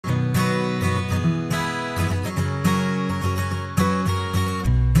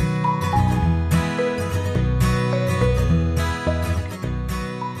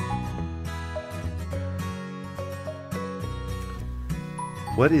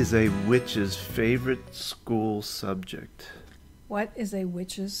What is a witch's favorite school subject? What is a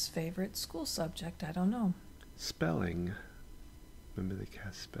witch's favorite school subject? I don't know. Spelling. Remember they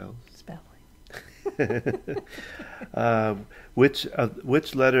cast spells? Spelling. Which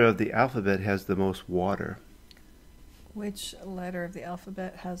letter of the alphabet has the most water? Which letter of the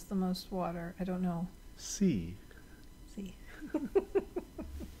alphabet has the most water? I don't know. C. C.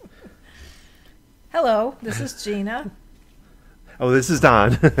 Hello, this is Gina. Oh, this is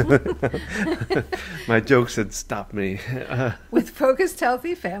Don. My jokes had stopped me. With Focused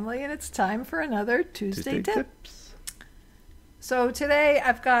Healthy Family, and it's time for another Tuesday Tips. So today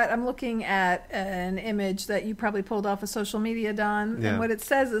I'm looking at an image that you probably pulled off of social media, Don. Yeah. And what it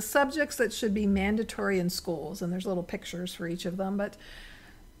says is subjects that should be mandatory in schools. And there's little pictures for each of them, but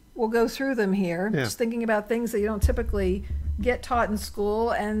we'll go through them here. Yeah. Just thinking about things that you don't typically get taught in school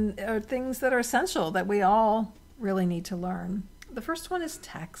and things that are essential that we all really need to learn. The first one is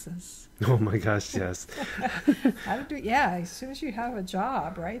taxes. Oh my gosh, yes. As soon as you have a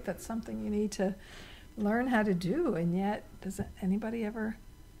job, right? That's something you need to learn how to do. And yet, does anybody ever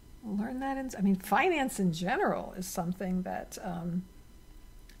learn that? Finance in general is something that, and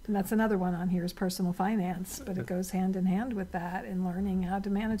that's another one on here is personal finance, but it goes hand in hand with that and learning how to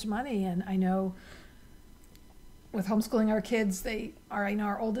manage money. And I know with homeschooling our kids,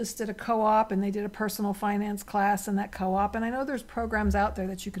 our oldest did a co-op and they did a personal finance class in that co-op. And I know there's programs out there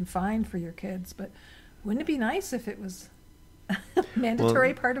that you can find for your kids, but wouldn't it be nice if it was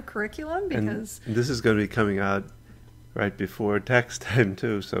mandatory part of curriculum? Because and this is going to be coming out right before tax time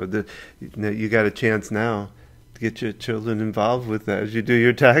too. So you got a chance now to get your children involved with that as you do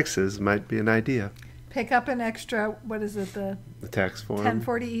your taxes. Might be an idea. Pick up an extra, what is it, the tax form,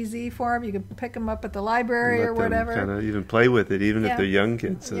 1040 EZ form. You can pick them up at the library or whatever. Kind of even play with it, even if they're young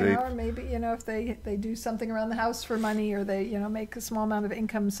kids. So or maybe if they do something around the house for money, or they make a small amount of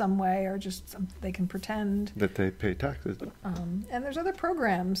income some way, or just they can pretend that they pay taxes. And there's other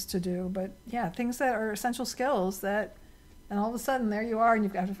programs to do, but things that are essential skills that, and all of a sudden there you are, and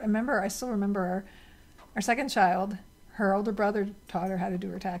you've got. I still remember our second child. Her older brother taught her how to do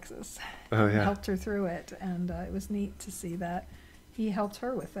her taxes. Oh, yeah. Helped her through it, and it was neat to see that he helped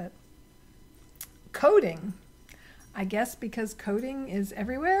her with it. Coding. I guess because coding is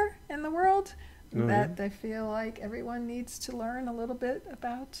everywhere in the world, that I feel like everyone needs to learn a little bit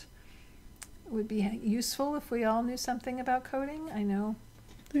about. It would be useful if we all knew something about coding. I know.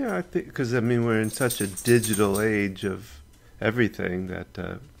 Yeah, I think because we're in such a digital age of everything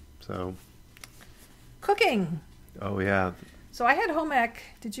that so. Cooking. Oh yeah. So I had home ec.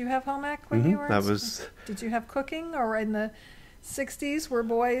 Did you have home ec when you were? Did you have cooking, or in the '60s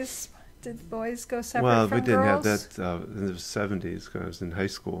did boys go separate from girls? Well, we didn't have that in the '70s because I was in high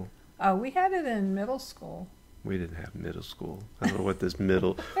school. Oh, we had it in middle school. We didn't have middle school. I don't know what this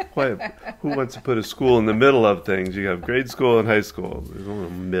middle. Who wants to put a school in the middle of things? You have grade school and high school. There's only a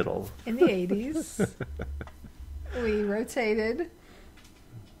middle. In the '80s, we rotated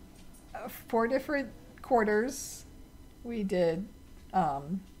 4 different quarters. We did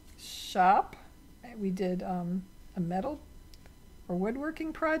shop. We did a metal or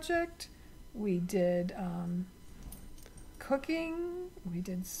woodworking project. We did cooking. We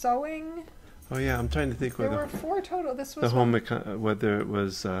did sewing. Oh yeah, I'm trying to think there were 4 total. This was whether it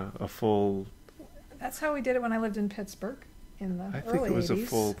was a full. That's how we did it when I lived in Pittsburgh in the early 80s. I think it was a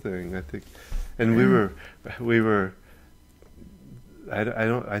full thing. I think, and we were. I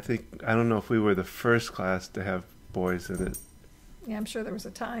don't know if we were the first class to have boys in it. Yeah, I'm sure there was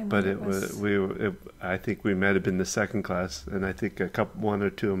a time. But I think we might have been the second class, and I think one or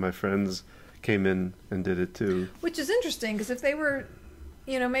two of my friends came in and did it too. Which is interesting because if they were,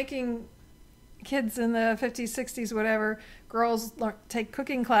 making kids in the 50s, 60s, whatever, girls take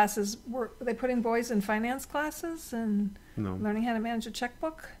cooking classes, were they putting boys in finance classes and learning how to manage a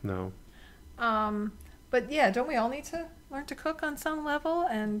checkbook? No. But yeah, don't we all need to learn to cook on some level?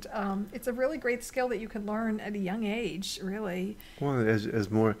 And it's a really great skill that you can learn at a young age, really. Well, I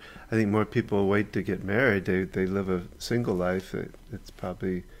think more people wait to get married. They live a single life. It's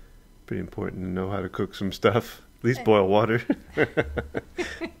probably pretty important to know how to cook some stuff. At least boil water.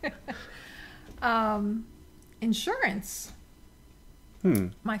 Insurance.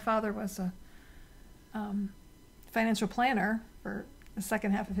 My father was a financial planner for the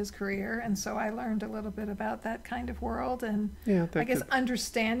second half of his career, and so I learned a little bit about that kind of world, and I guess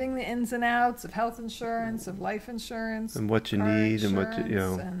understanding the ins and outs of health insurance, of life insurance, and what you need, and what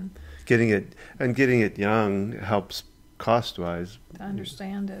getting it young helps cost-wise. To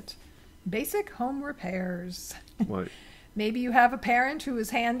understand it. Basic home repairs. What? Maybe you have a parent who is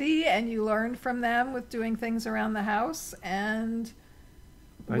handy and you learned from them with doing things around the house, and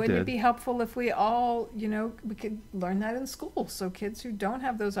wouldn't it did. be helpful if we all, we could learn that in school, so kids who don't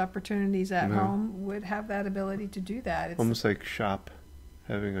have those opportunities at Yeah. home would have that ability to do that. It's, Almost like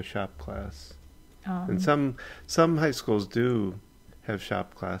having a shop class. And um, some high schools do have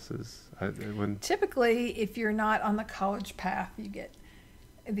shop classes. typically, if you're not on the college path, you get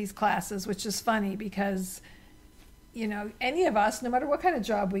these classes, which is funny because, any of us, no matter what kind of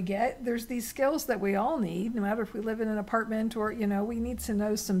job we get, there's these skills that we all need, no matter if we live in an apartment or, we need to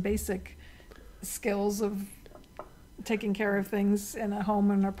know some basic skills of taking care of things in a home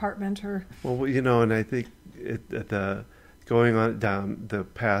or an apartment or. Well, and I think going on down the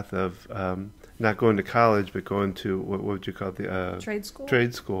path of not going to college, but going to what would you call the Trade school?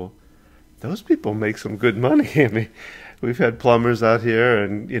 Trade school. Those people make some good money. I mean, we've had plumbers out here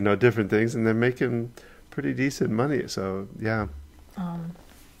and, different things, and they're making pretty decent money. So, yeah.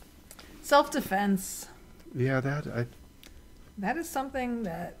 Self-defense. Yeah, That is something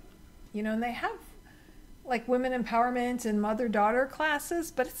that, and they have like women empowerment and mother-daughter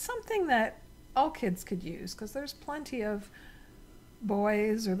classes, but it's something that all kids could use because there's plenty of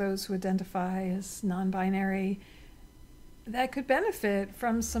boys or those who identify as non-binary that could benefit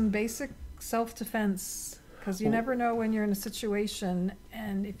from some basic self-defense, because you never know when you're in a situation,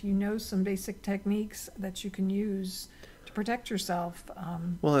 and if you know some basic techniques that you can use to protect yourself.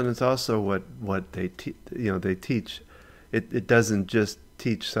 Well, and it's also what they they teach. It doesn't just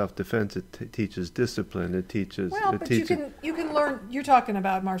teach self-defense. It teaches discipline. It teaches. Well, but you can learn. You're talking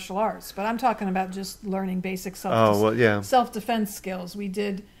about martial arts, but I'm talking about just learning basic self-defense skills. We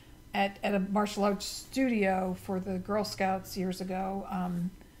did at a martial arts studio for the Girl Scouts years ago.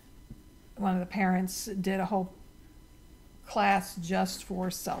 One of the parents did a whole class just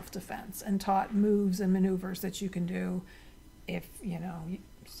for self-defense and taught moves and maneuvers that you can do if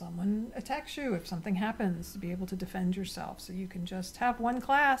someone attacks you, if something happens, to be able to defend yourself. So you can just have one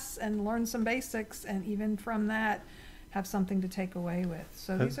class and learn some basics, and even from that have something to take away with.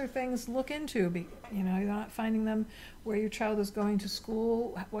 So these are things to look into. You're not finding them where your child is going to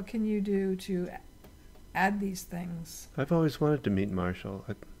school. What can you do to add these things? I've always wanted to meet Marshall.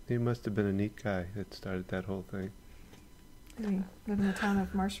 He must have been a neat guy that started that whole thing. Did he live in the town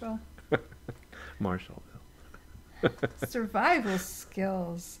of Marshville? Marshallville. Survival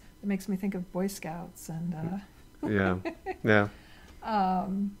skills. It makes me think of Boy Scouts and. Yeah.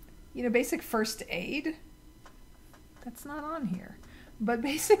 Basic first aid. That's not on here, but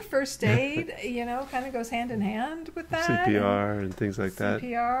basic first aid, kind of goes hand in hand with that. CPR and things like that.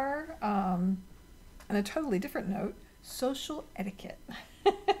 CPR. On a totally different note, social etiquette.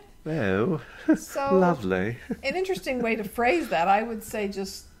 Oh, so lovely. An interesting way to phrase that, I would say,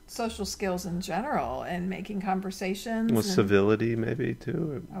 just social skills in general and making conversations. Well, civility maybe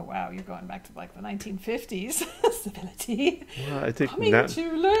too. Oh wow, you're going back to like the 1950s. Civility. Well, I think coming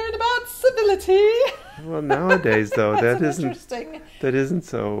to learn about civility. Well, nowadays though, that isn't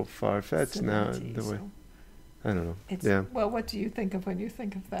so far-fetched now. The way, I don't know. Well, what do you think of when you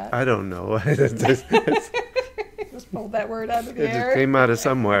think of that? I don't know. Just pulled that word out of the air. It just came out of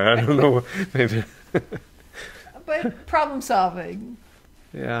somewhere. I don't know. Maybe. But problem solving.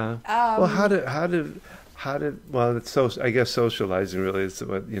 Yeah. Well, how to well, it's I guess socializing really is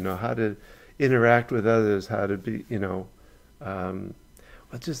what, how to interact with others, how to be,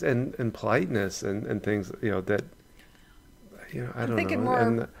 just and politeness and things, that, I don't know. I'm thinking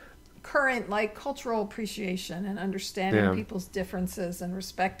more current, like cultural appreciation and understanding people's differences and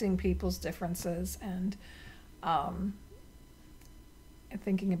respecting people's differences and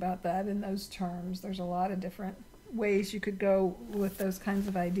thinking about that in those terms. There's a lot of different ways you could go with those kinds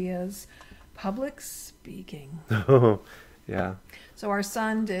of ideas. Public speaking. Oh, yeah. So our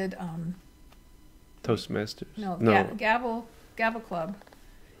son did Toastmasters. No. Gavel Club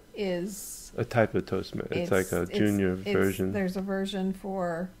is a type of Toastmaster. It's like a junior version. There's a version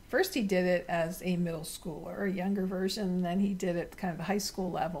for, first he did it as a middle schooler, a younger version, and then he did it kind of the high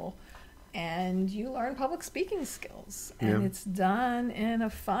school level. And you learn public speaking skills. And it's done in a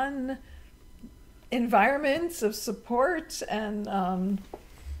fun environment of support and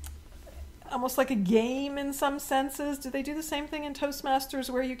almost like a game in some senses. Do they do the same thing in Toastmasters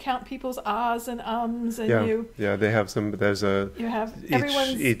where you count people's ahs and ums and they have some. There's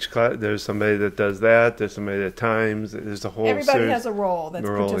each class. There's somebody that does that. There's somebody that times. There's a whole. Everybody has a role that's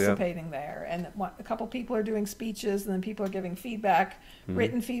participating there, and a couple people are doing speeches, and then people are giving feedback,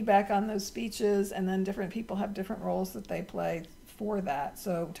 written feedback on those speeches, and then different people have different roles that they play for that.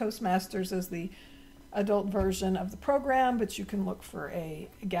 So Toastmasters is the adult version of the program, but you can look for a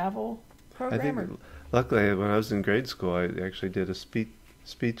gavel program. Luckily, when I was in grade school, I actually did a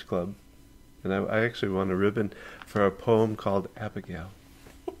speech club, and I actually won a ribbon for a poem called Abigail.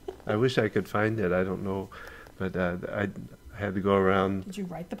 I wish I could find it. I don't know, but I had to go around. Did you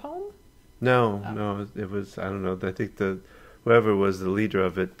write the poem? No, Oh. no, it was, I don't know. I think whoever was the leader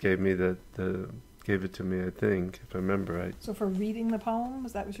of it gave it to me. I think, if I remember right. So for reading the poem,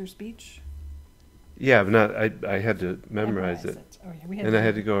 was your speech? Yeah, but not. I had to memorize it. Oh yeah, we had. And I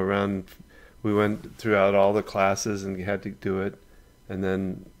had to go around. We went throughout all the classes and had to do it, and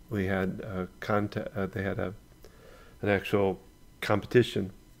then we had a they had an actual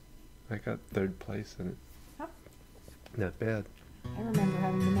competition. I got 3rd place in it. Oh. Not bad. I remember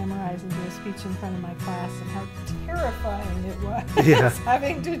having to memorize and do a speech in front of my class, and how terrifying it was Yeah.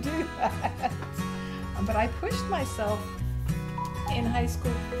 having to do that. But I pushed myself in high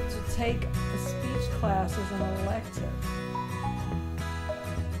school to take a speech class as an elective.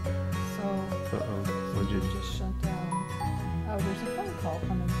 So What'd you do? just shut down. Oh, there's a phone call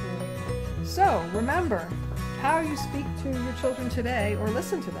coming through. So remember, how you speak to your children today or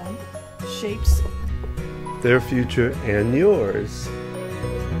listen to them shapes Their future and yours.